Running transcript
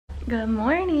Good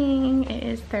morning. It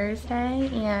is Thursday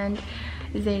and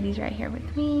Zadie's right here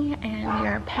with me, and we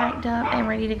are packed up and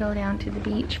ready to go down to the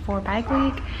beach for bike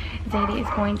week. Zadie is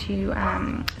going to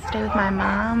stay with my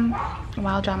mom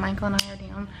while John Michael and I are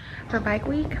down for bike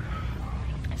week.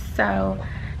 So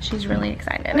she's really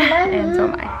excited and so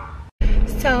am I.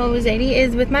 So Zadie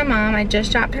is with my mom. I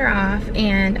just dropped her off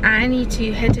and I need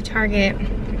to head to Target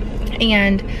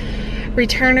and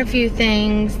return a few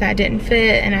things that didn't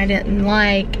fit and I didn't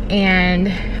like, and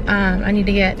I need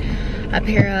to get a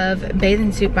pair of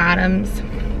bathing suit bottoms,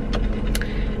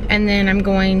 and then I'm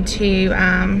going to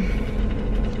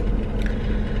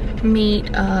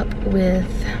meet up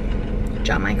with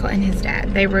John Michael and his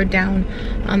dad. They rode down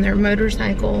on their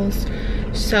motorcycles,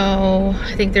 so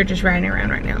I think they're just riding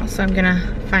around right now, so I'm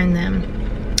gonna find them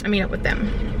and meet up with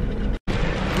them.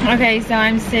 Okay, so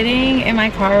I'm sitting in my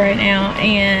car right now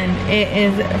and it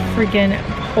is freaking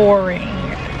pouring.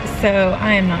 So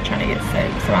I am not trying to get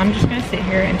soaked. So I'm just gonna sit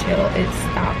here until it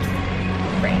stops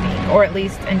raining, or at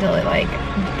least until it like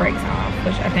breaks off,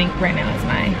 which I think right now is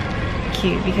my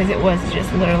cue because it was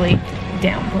just literally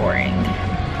downpouring.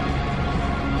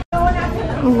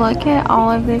 Look at all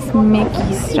of this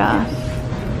Mickey stuff,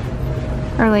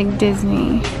 or like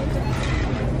Disney.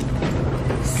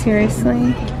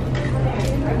 Seriously?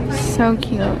 So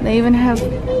cute. They even have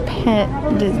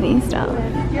pet Disney stuff.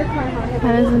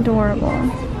 That is adorable.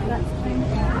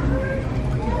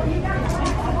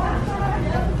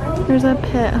 There's a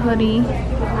pet hoodie.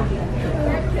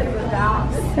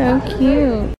 So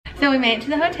cute. So we made it to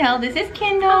the hotel. This is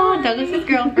Kendall, Douglas's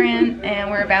girlfriend,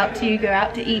 and we're about to go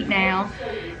out to eat now.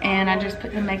 And I just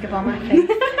put some makeup on my face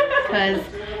because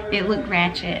it looked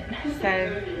ratchet.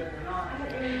 So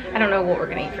I don't know what we're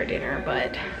gonna eat for dinner,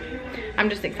 but I'm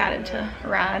just excited to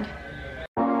ride.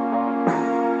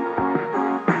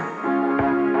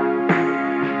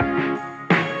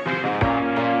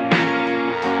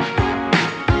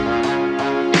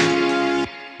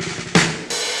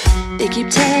 They keep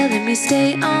telling me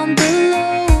stay on the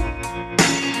low.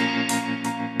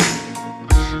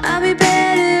 I'll be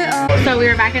better off. So we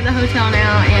are back at the hotel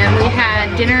now and we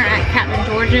had dinner at Captain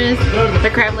George's. The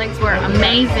crab legs were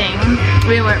amazing.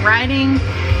 We went riding.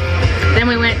 Then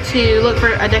we went to look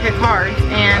for a deck of cards,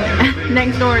 and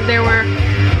next door they were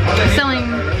selling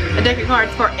a deck of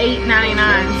cards for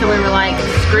 $8.99. So we were like,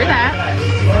 screw that.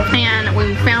 And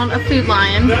we found a Food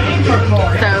Lion.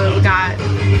 So we got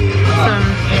some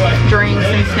drinks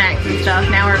and snacks and stuff.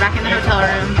 Now we're back in the hotel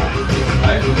room.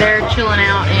 They're chilling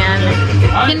out, and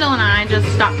Kendall and I just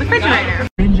stopped the refrigerator.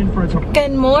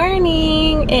 Good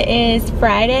morning. It is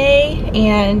Friday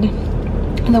and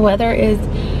the weather is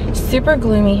super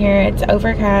gloomy here. It's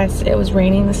overcast. It was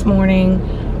raining this morning.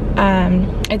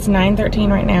 It's 9:13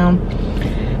 right now.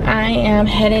 I am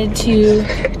headed to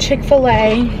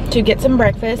Chick-fil-A to get some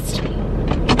breakfast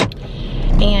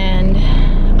and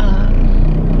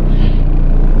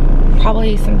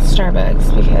probably some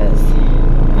Starbucks because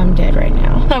I'm dead right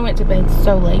now. I went to bed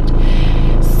so late.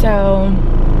 So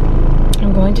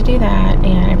I'm going to do that,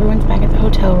 and everyone's back at the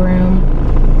hotel room.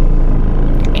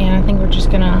 And I think we're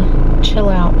just gonna chill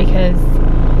out because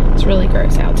it's really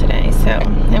gross out today. So,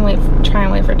 and try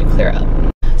and wait for it to clear up.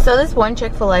 So this one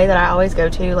Chick-fil-A that I always go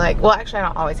to, like, well actually I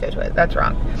don't always go to it, that's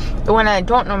wrong. The one I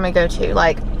don't normally go to,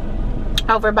 like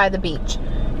over by the beach,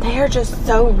 they are just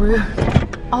so rude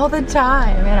all the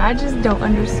time, and I just don't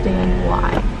understand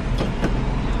why.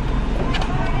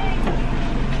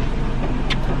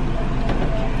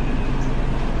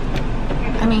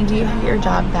 I mean, do you hate your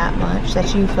job that much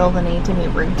that you feel the need to be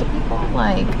rude to people?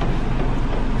 Like,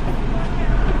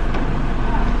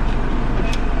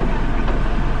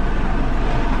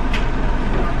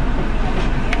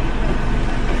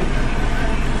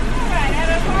 Alright, I have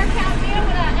a 4-count meal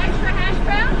with an extra hash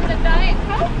brown and a Diet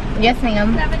Coke. yes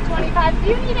ma'am. $7.25. Do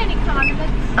you need any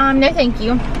condiments? No thank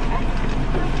you.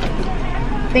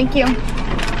 Thank you.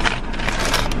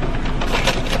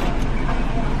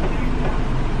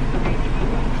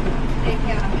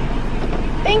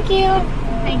 Thank you.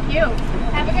 Thank you.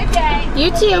 Have a good day. You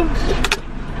too.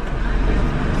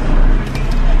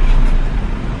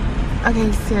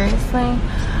 Okay, seriously,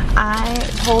 I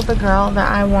told the girl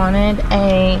that I wanted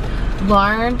a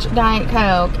large Diet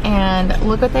Coke, and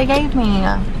look what they gave me.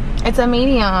 It's a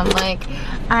medium. Like,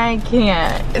 I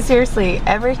can't. Seriously,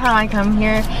 every time I come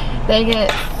here, they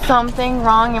get something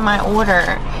wrong in my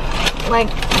order. Like,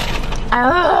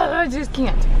 I just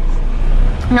can't.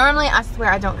 Normally, I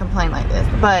swear I don't complain like this,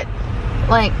 but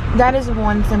like, that is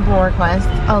one simple request,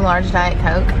 a large Diet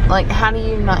Coke. Like, how do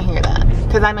you not hear that?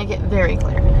 Because I make it very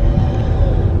clear.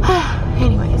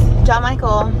 Anyways, John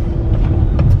Michael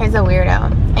is a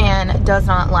weirdo and does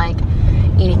not like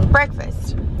eating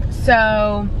breakfast.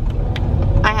 So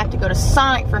I have to go to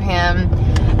Sonic for him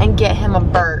and get him a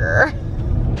burger.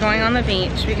 Going on the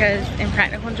beach because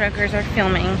Impractical Jokers are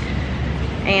filming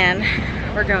and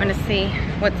we're going to see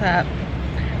what's up.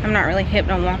 I'm not really hip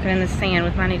on walking in the sand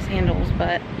with my new sandals,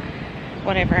 but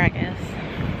whatever, I guess.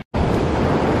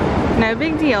 No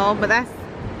big deal, but that's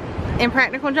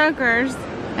Impractical Jokers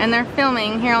and they're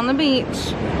filming here on the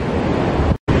beach.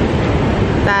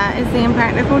 That is the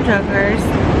Impractical Jokers.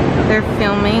 They're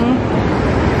filming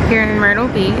here in Myrtle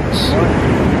Beach.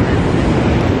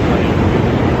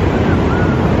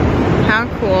 How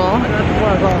cool.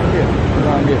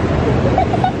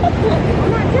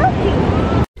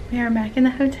 We are back in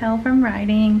the hotel from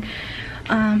riding.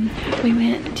 We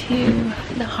went to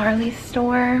the Harley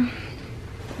store,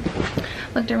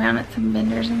 looked around at some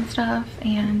vendors and stuff,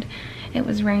 and it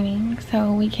was raining,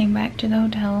 so we came back to the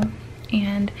hotel,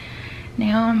 and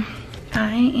now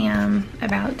I am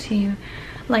about to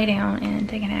lay down and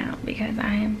take a nap because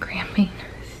I am cramping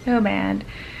so bad.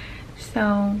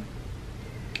 So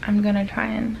I'm gonna try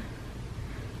and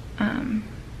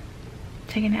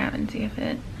take a nap and see if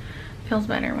it feels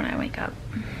better when I wake up.